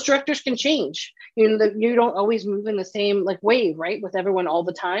 And those directors can change. You don't always move in the same like wave, right, with everyone all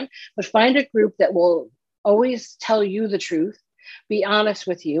the time. But find a group that will always tell you the truth, be honest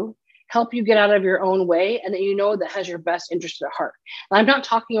with you, help you get out of your own way, and that has your best interest at heart. And I'm not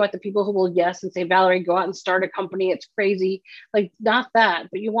talking about the people who will yes and say, Valerie, go out and start a company. It's crazy. Like, not that,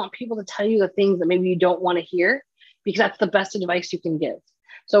 but you want people to tell you the things that maybe you don't want to hear, because that's the best advice you can give.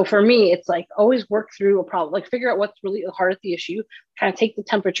 So for me, it's like, always work through a problem, like figure out what's really hard at the issue, kind of take the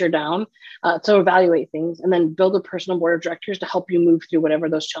temperature down, to evaluate things, and then build a personal board of directors to help you move through whatever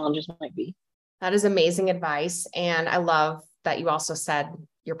those challenges might be. That is amazing advice. And I love that you also said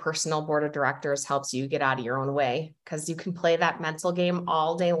your personal board of directors helps you get out of your own way, because you can play that mental game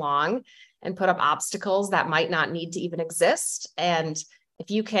all day long and put up obstacles that might not need to even exist. And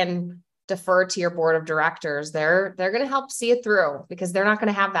if you can defer to your board of directors, they're going to help see it through, because they're not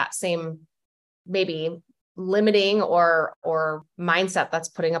going to have that same maybe limiting or mindset that's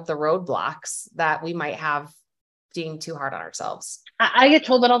putting up the roadblocks that we might have being too hard on ourselves. I get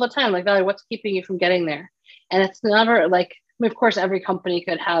told that all the time, like, Valerie, what's keeping you from getting there? And it's never like, I mean, of course, every company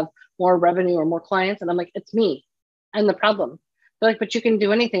could have more revenue or more clients. And I'm like, it's me. I'm the problem. They're like, but you can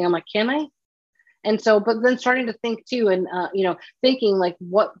do anything. I'm like, can I? And so, but then starting to think too, and, thinking like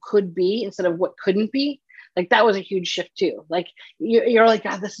what could be instead of what couldn't be. Like, that was a huge shift too. Like, you're like,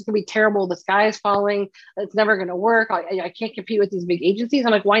 God, this is gonna be terrible. The sky is falling. It's never gonna work. I can't compete with these big agencies.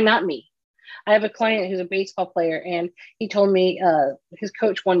 I'm like, why not me? I have a client who's a baseball player, and he told me his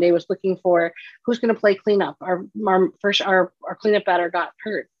coach one day was looking for who's going to play cleanup. Our cleanup batter got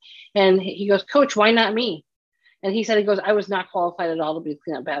hurt, and he goes, Coach, why not me? And he said, I was not qualified at all to be a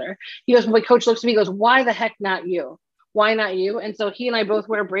cleanup batter. He goes, my coach looks at me, he goes, why the heck not you? Why not you? And so he and I both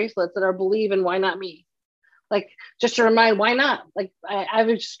wear bracelets that are believe in why not me, like, just to remind, why not? Like, I have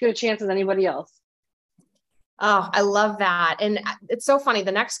as good a chance as anybody else. Oh, I love that. And it's so funny.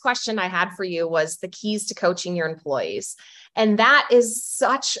 The next question I had for you was the keys to coaching your employees. And that is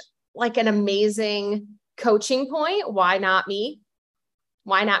such like an amazing coaching point. Why not me?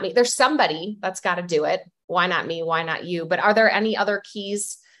 Why not me? There's somebody that's got to do it. Why not me? Why not you? But are there any other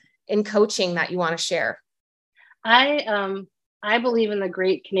keys in coaching that you want to share? I believe in the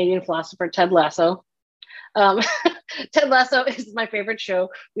great Canadian philosopher, Ted Lasso. Um, Ted Lasso is my favorite show.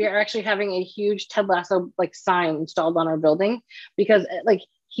 We are actually having a huge Ted Lasso like sign installed on our building, because like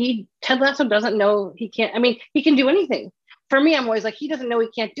Ted Lasso doesn't know he can't. I mean, he can do anything. For me, I'm always like, he doesn't know he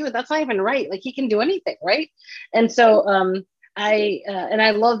can't do it. That's not even right. Like, he can do anything, right? And so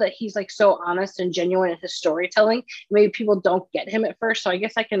I love that he's like so honest and genuine in his storytelling. Maybe people don't get him at first, so I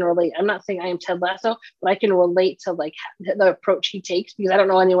guess I can relate. I'm not saying I am Ted Lasso, but I can relate to like the approach he takes, because I don't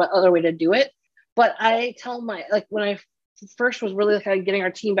know any other way to do it. But I tell when I first was really like getting our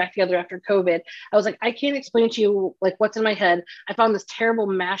team back together after COVID, I was like, I can't explain to you like what's in my head. I found this terrible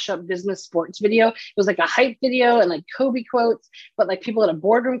mashup business sports video. It was like a hype video and like Kobe quotes, but like people at a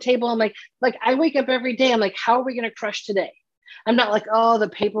boardroom table. I'm like I wake up every day. I'm like, how are we going to crush today? I'm not like, oh, the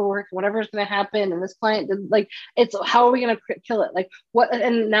paperwork, whatever's going to happen. And this client did, like, it's how are we going to kill it? Like, what?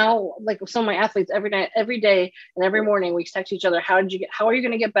 And now, like, some of my athletes every night, every day, and every morning, we text each other, how are you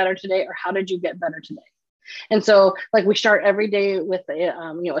going to get better today? Or how did you get better today? And so like we start every day with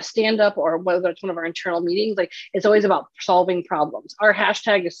a stand up, or whether it's one of our internal meetings, like it's always about solving problems. Our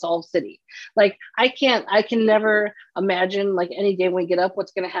hashtag is solve city. Like I can never imagine like any day when we get up,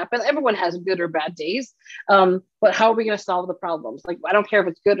 what's going to happen. Everyone has good or bad days. But how are we going to solve the problems? Like, I don't care if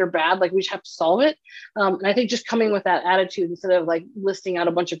it's good or bad, like we just have to solve it. And I think just coming with that attitude instead of like listing out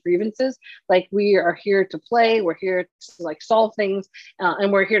a bunch of grievances, like we are here to play, we're here to like solve things,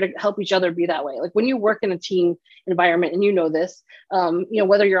 and we're here to help each other be that way. Like when you work in a team environment, and you know this,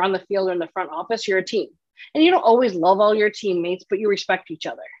 whether you're on the field or in the front office, you're a team. And you don't always love all your teammates, but you respect each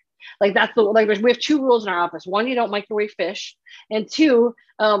other. Like that's the like we have two rules in our office. One, you don't microwave fish, and two,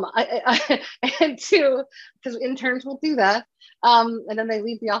 and two, because interns will do that, and then they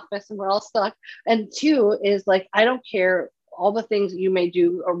leave the office and we're all stuck. And two is like I don't care all the things that you may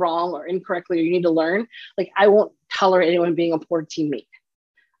do wrong or incorrectly or you need to learn. Like I won't tolerate anyone being a poor teammate.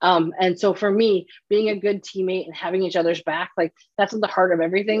 And so for me, being a good teammate and having each other's back, like that's at the heart of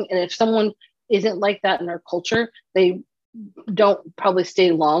everything. And if someone isn't like that in our culture, they don't probably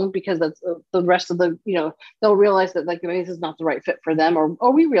stay long, because that's the rest of the, they'll realize that like maybe this is not the right fit for them,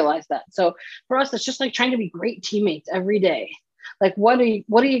 or we realize that. So for us, it's just like trying to be great teammates every day. Like, what do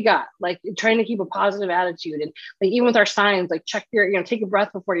you got? Like trying to keep a positive attitude. And like, even with our signs, like check your, take a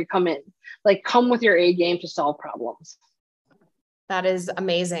breath before you come in, like come with your A game to solve problems. That is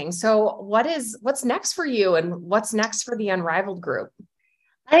amazing. So what's next for you, and what's next for the Unrivaled group?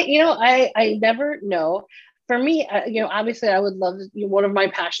 I never know. For me, obviously I would love, one of my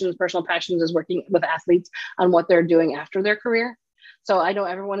personal passions is working with athletes on what they're doing after their career. So I know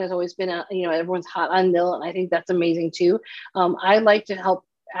everyone has always been, everyone's hot on nil, and I think that's amazing too. I like to help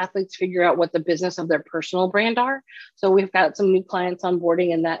athletes figure out what the business of their personal brand are. So we've got some new clients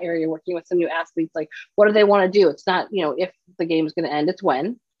onboarding in that area, working with some new athletes. Like, what do they want to do? It's not, if the game is going to end, it's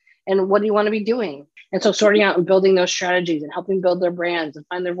when. And what do you want to be doing? And so sorting out and building those strategies and helping build their brands and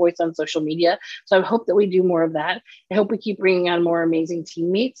find their voice on social media. So I hope that we do more of that. I hope we keep bringing on more amazing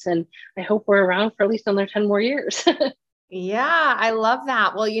teammates, and I hope we're around for at least another 10 more years. Yeah, I love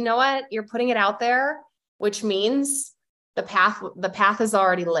that. Well, you know what? You're putting it out there, which means the path is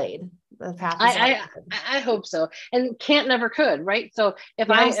already laid. The path is I hope so. And can't never could, right? So if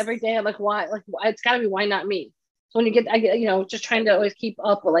yes. Every day I'm like, why, like it's gotta be, why not me? So when I get, just trying to always keep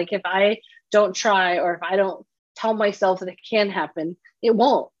up, but like if I don't try, or if I don't tell myself that it can happen, it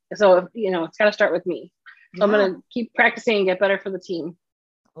won't. So it's got to start with me. So I'm going to keep practicing and get better for the team.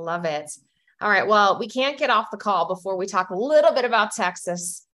 Love it. All right. Well, we can't get off the call before we talk a little bit about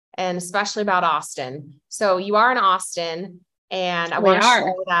Texas, and especially about Austin. So you are in Austin, and I want to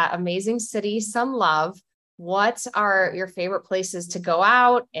show that amazing city some love. What are your favorite places to go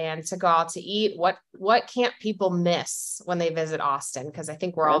out and to go out to eat? What can't people miss when they visit Austin? Because I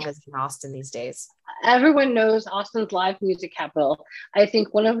think we're all visiting Austin these days. Everyone knows Austin's live music capital. I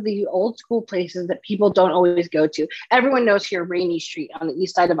think one of the old school places that people don't always go to. Everyone knows here, Rainy Street on the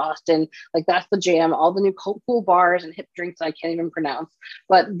east side of Austin. Like that's the jam. All the new cool bars and hip drinks I can't even pronounce.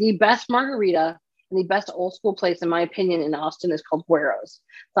 But the best margarita and the best old school place, in my opinion, in Austin is called Guero's.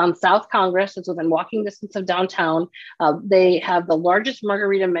 It's on South Congress. It's within walking distance of downtown. They have the largest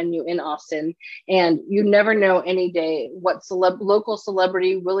margarita menu in Austin, and you never know any day what local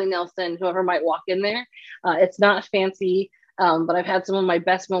celebrity, Willie Nelson, whoever might walk in there. It's not fancy, but I've had some of my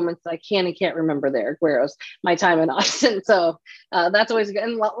best moments that I can and can't remember there at Guero's, my time in Austin. So that's always good.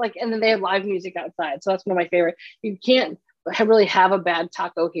 And then they have live music outside. So that's one of my favorite. You can't really have a bad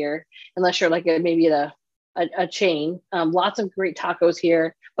taco here unless you're like maybe at a chain. Lots of great tacos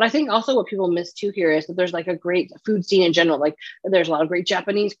here, but I think also what people miss too here is that there's like a great food scene in general. Like there's a lot of great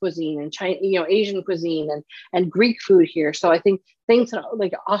Japanese cuisine and China, Asian cuisine and Greek food here. So I think things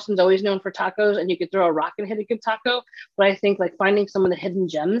like Austin's always known for tacos, and you could throw a rock and hit a good taco. But I think like finding some of the hidden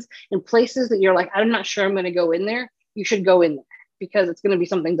gems in places that you're like, I'm not sure I'm going to go in there. You should go in there because it's going to be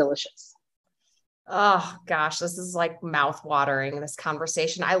something delicious. Oh gosh, this is like mouth watering, this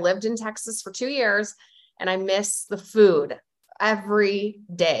conversation. I lived in Texas for 2 years, and I miss the food every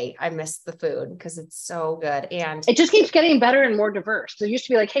day. I miss the food because it's so good. And it just keeps getting better and more diverse. So it used to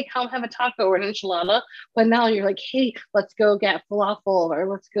be like, hey, come have a taco or an enchilada. But now you're like, hey, let's go get falafel, or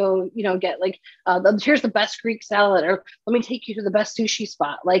let's go, get like, here's the best Greek salad, or let me take you to the best sushi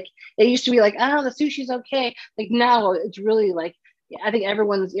spot. Like it used to be like, the sushi's okay. Like now it's really like, I think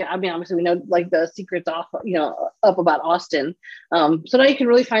everyone's, obviously we know like the secrets up about Austin. So now you can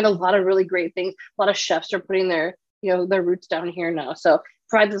really find a lot of really great things. A lot of chefs are putting their roots down here now. So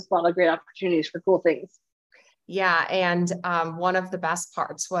provides us a lot of great opportunities for cool things. Yeah. And one of the best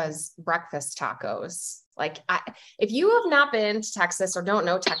parts was breakfast tacos. Like if you have not been to Texas or don't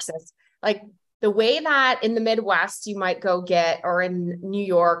know Texas, like The way that in the Midwest, you might go get, or in New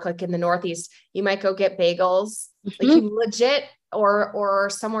York, like in the Northeast, you might go get bagels, like Mhm. you legit, or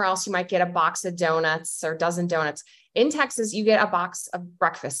somewhere else, you might get a box of donuts or a dozen donuts. In Texas, you get a box of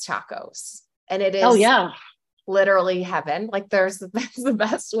breakfast tacos, and it Oh is yeah. literally heaven. Like that's the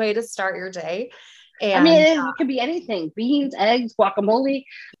best way to start your day. I mean, And it could be anything: beans, eggs, guacamole.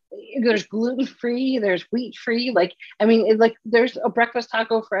 There's gluten free. There's wheat free. Like, I mean, like there's a breakfast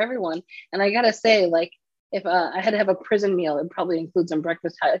taco for everyone. And I gotta say, like, if I had to have a prison meal, it probably includes some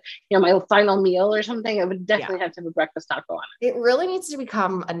breakfast. My final meal or something, I would yeah, definitely have to have a breakfast taco on it really needs to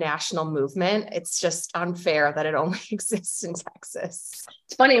become a national movement. It's just unfair that it only exists in Texas.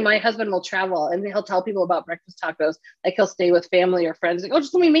 It's funny, my husband will travel and he'll tell people about breakfast tacos. Like he'll stay with family or friends, like, oh,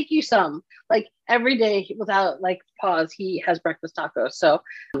 just let me make you some. Like every day without like pause, he has breakfast tacos. So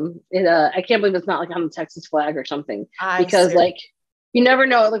I can't believe it's not like on the Texas flag or something, I because seriously, like you never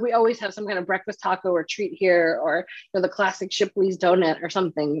know. Like we always have some kind of breakfast taco or treat here, or the classic Shipley's donut or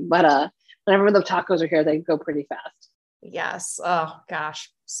something. But whenever the tacos are here, they go pretty fast. yes. Oh gosh.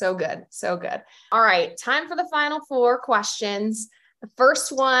 So good. So good. All right. Time for the final four questions. The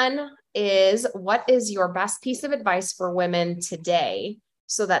first one is, what is your best piece of advice for women today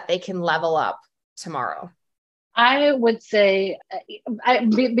so that they can level up tomorrow? I would say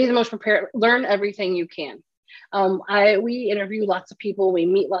be the most prepared. Learn everything you can. We interview lots of people. We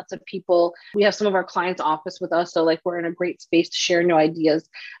meet lots of people. We have some of our clients' office with us, so like we're in a great space to share new ideas.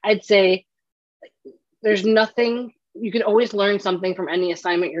 I'd say there's nothing, you can always learn something from any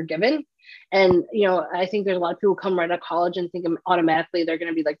assignment you're given. And I think there's a lot of people who come right out of college and think automatically they're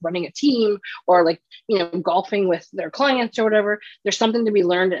going to be like running a team or like golfing with their clients or whatever. There's something to be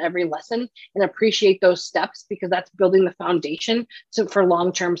learned at every lesson, and appreciate those steps, because that's building the foundation for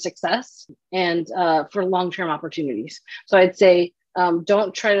long-term success and for long-term opportunities. So I'd say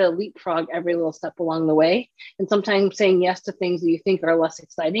don't try to leapfrog every little step along the way. And sometimes saying yes to things that you think are less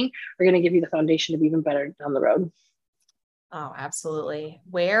exciting are going to give you the foundation to be even better down the road. Oh, absolutely.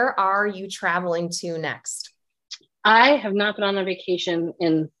 Where are you traveling to next? I have not been on a vacation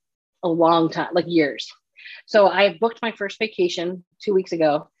in a long time, like years. So I booked my first vacation 2 weeks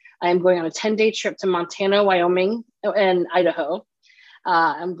ago. I am going on a 10-day trip to Montana, Wyoming, and Idaho.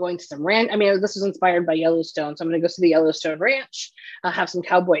 I'm going to some ranch. I mean, this was inspired by Yellowstone. So I'm going to go to the Yellowstone Ranch, have some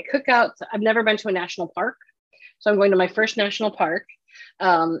cowboy cookouts. I've never been to a national park. So I'm going to my first national park.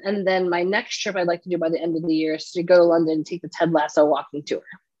 And then my next trip I'd like to do by the end of the year is to go to London and take the Ted Lasso walking tour.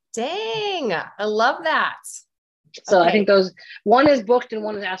 Dang, I love that. So I think one is booked and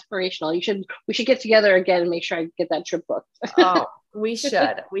one is aspirational. We should get together again and make sure I get that trip booked. Oh, we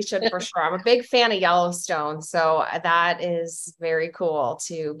should for sure. I'm a big fan of Yellowstone, so that is very cool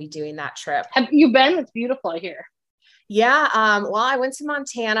to be doing that trip. Have you been? It's beautiful, I hear. Yeah. Well, I went to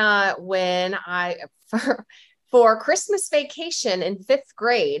Montana when for Christmas vacation in fifth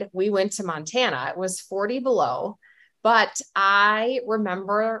grade. We went to Montana. It was 40 below, but I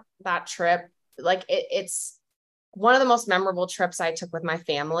remember that trip. Like it's one of the most memorable trips I took with my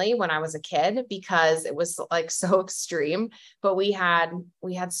family when I was a kid, because it was like so extreme, but we had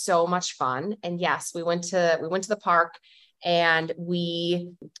so much fun. And yes, we went to the park and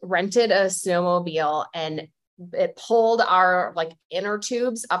we rented a snowmobile, and it pulled our like inner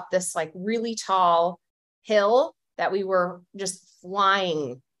tubes up this like really tall hill that we were just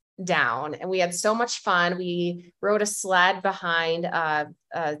flying down, and we had so much fun. We rode a sled behind a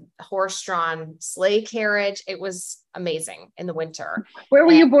horse-drawn sleigh carriage. It was amazing in the winter. Where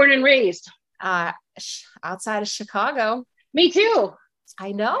were you born and raised? Outside of Chicago. Me too.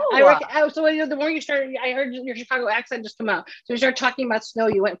 I know. So the more you started, I heard your Chicago accent just come out. So you started talking about snow,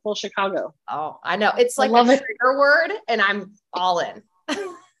 you went full Chicago. Oh, I know. It's like a trigger word, and I'm all in.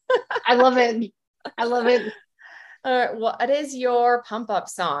 I love it. I love it. What is your pump up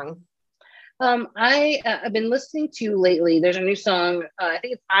song? I've been listening to lately. There's a new song. I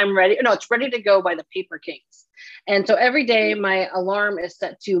think it's "I'm Ready." No, it's "Ready to Go" by the Paper Kings. And so every day my alarm is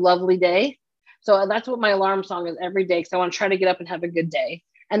set to "Lovely Day." So that's what my alarm song is every day, because I want to try to get up and have a good day.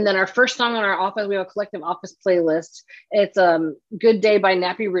 And then our first song on our office, we have a collective office playlist. It's "Good Day" by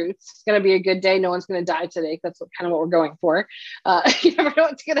Nappy Roots. It's going to be a good day. No one's going to die today. That's kind of what we're going for. You never know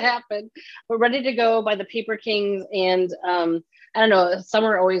what's going to happen. We're "Ready to Go" by the Paper Kings. And I don't know,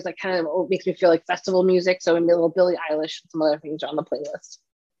 summer always like kind of makes me feel like festival music. So maybe a little Billie Eilish and some other things are on the playlist.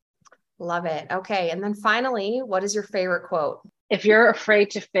 Love it. Okay. And then finally, what is your favorite quote? If you're afraid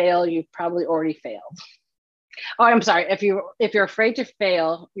to fail, you've probably already failed. Oh, I'm sorry. If you're afraid to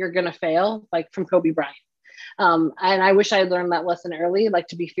fail, you're gonna fail, like from Kobe Bryant. And I wish I had learned that lesson early, like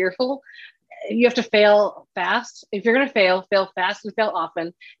to be fearful. you have to fail fast. If you're going to fail fast and fail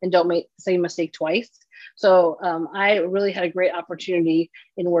often, and don't make the same mistake twice. So I really had a great opportunity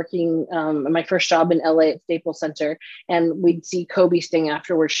in working my first job in LA at Staples Center, and we'd see Kobe sting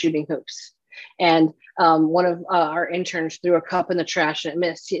afterwards shooting hoops. And one of our interns threw a cup in the trash and it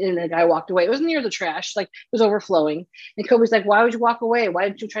missed, and the guy walked away. It was near the trash, like it was overflowing. And Kobe's like, "Why would you walk away? Why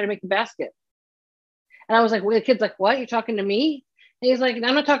didn't you try to make the basket?" And I was like, well, the kid's like, "What? You're talking to me?" And he's like,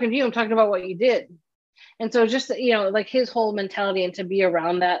 "I'm not talking to you. I'm talking about what you did." And so just, like his whole mentality, and to be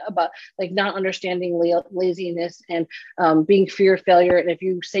around that about like not understanding laziness and being fear of failure. And if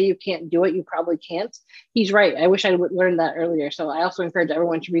you say you can't do it, you probably can't. He's right. I wish I would learn that earlier. So I also encourage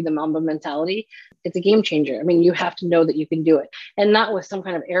everyone to read the Mamba mentality. It's a game changer. I mean, you have to know that you can do it, and not with some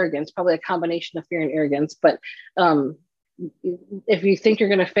kind of arrogance, probably a combination of fear and arrogance. But if you think you're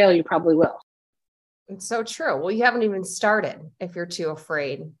going to fail, you probably will. It's so true. Well, you haven't even started if you're too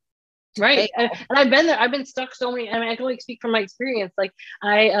afraid. Right. And I've been there. I've been stuck so many. I mean, I can only speak from my experience. Like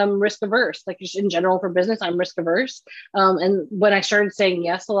I am risk averse, like just in general for business, I'm risk averse. And when I started saying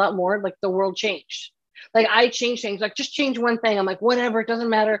yes a lot more, like the world changed. Like I changed things, like just change one thing. I'm like, whatever, it doesn't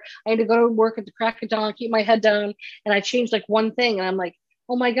matter. I need to go to work at the crack of dawn, keep my head down. And I changed like one thing. And I'm like,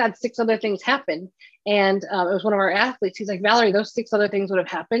 oh my God, 6 other things happened. And it was one of our athletes. He's like, "Valerie, those 6 other things would have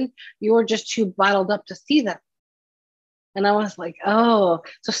happened. You were just too bottled up to see them." And I was like, oh,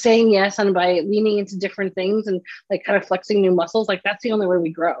 so saying yes and by leaning into different things and like kind of flexing new muscles, like that's the only way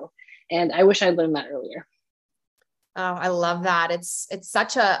we grow. And I wish I'd learned that earlier. Oh, I love that. It's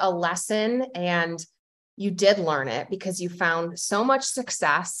such a lesson, and you did learn it because you found so much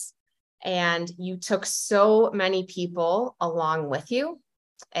success and you took so many people along with you.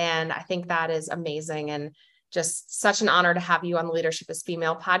 And I think that is amazing, and just such an honor to have you on the Leadership is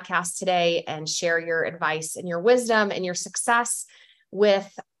Female podcast today and share your advice and your wisdom and your success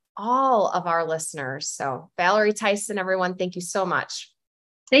with all of our listeners. So Valerie Tyson, everyone, thank you so much.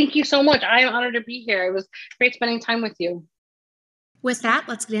 Thank you so much. I am honored to be here. It was great spending time with you. With that,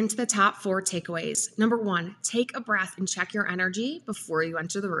 let's get into the top 4 takeaways. Number 1, take a breath and check your energy before you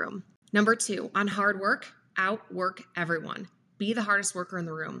enter the room. Number 2, on hard work, outwork everyone. Be the hardest worker in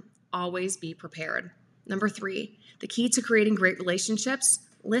the room. Always be prepared. Number 3, the key to creating great relationships,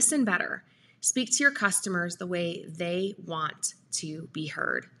 listen better. Speak to your customers the way they want to be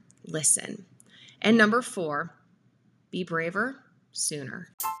heard. Listen. And number 4, be braver sooner.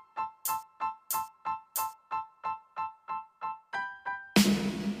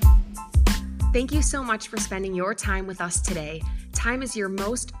 Thank you so much for spending your time with us today. Time is your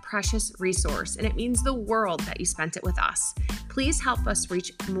most precious resource, and it means the world that you spent it with us. Please help us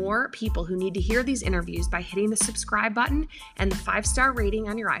reach more people who need to hear these interviews by hitting the subscribe button and the 5-star rating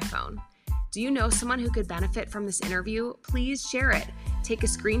on your iPhone. Do you know someone who could benefit from this interview? Please share it. Take a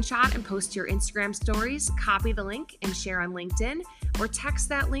screenshot and post to your Instagram stories, copy the link and share on LinkedIn, or text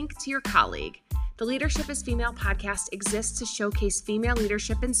that link to your colleague. The Leadership is Female podcast exists to showcase female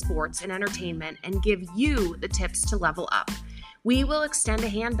leadership in sports and entertainment and give you the tips to level up. We will extend a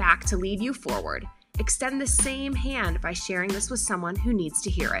hand back to lead you forward. Extend the same hand by sharing this with someone who needs to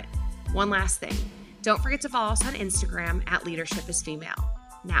hear it. One last thing. Don't forget to follow us on Instagram at Leadership is Female.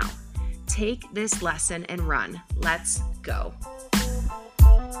 Now, take this lesson and run. Let's go.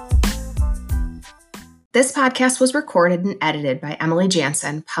 This podcast was recorded and edited by Emily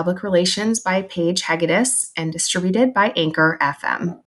Jansen, Public Relations by Paige Hegedus, and distributed by Anchor FM.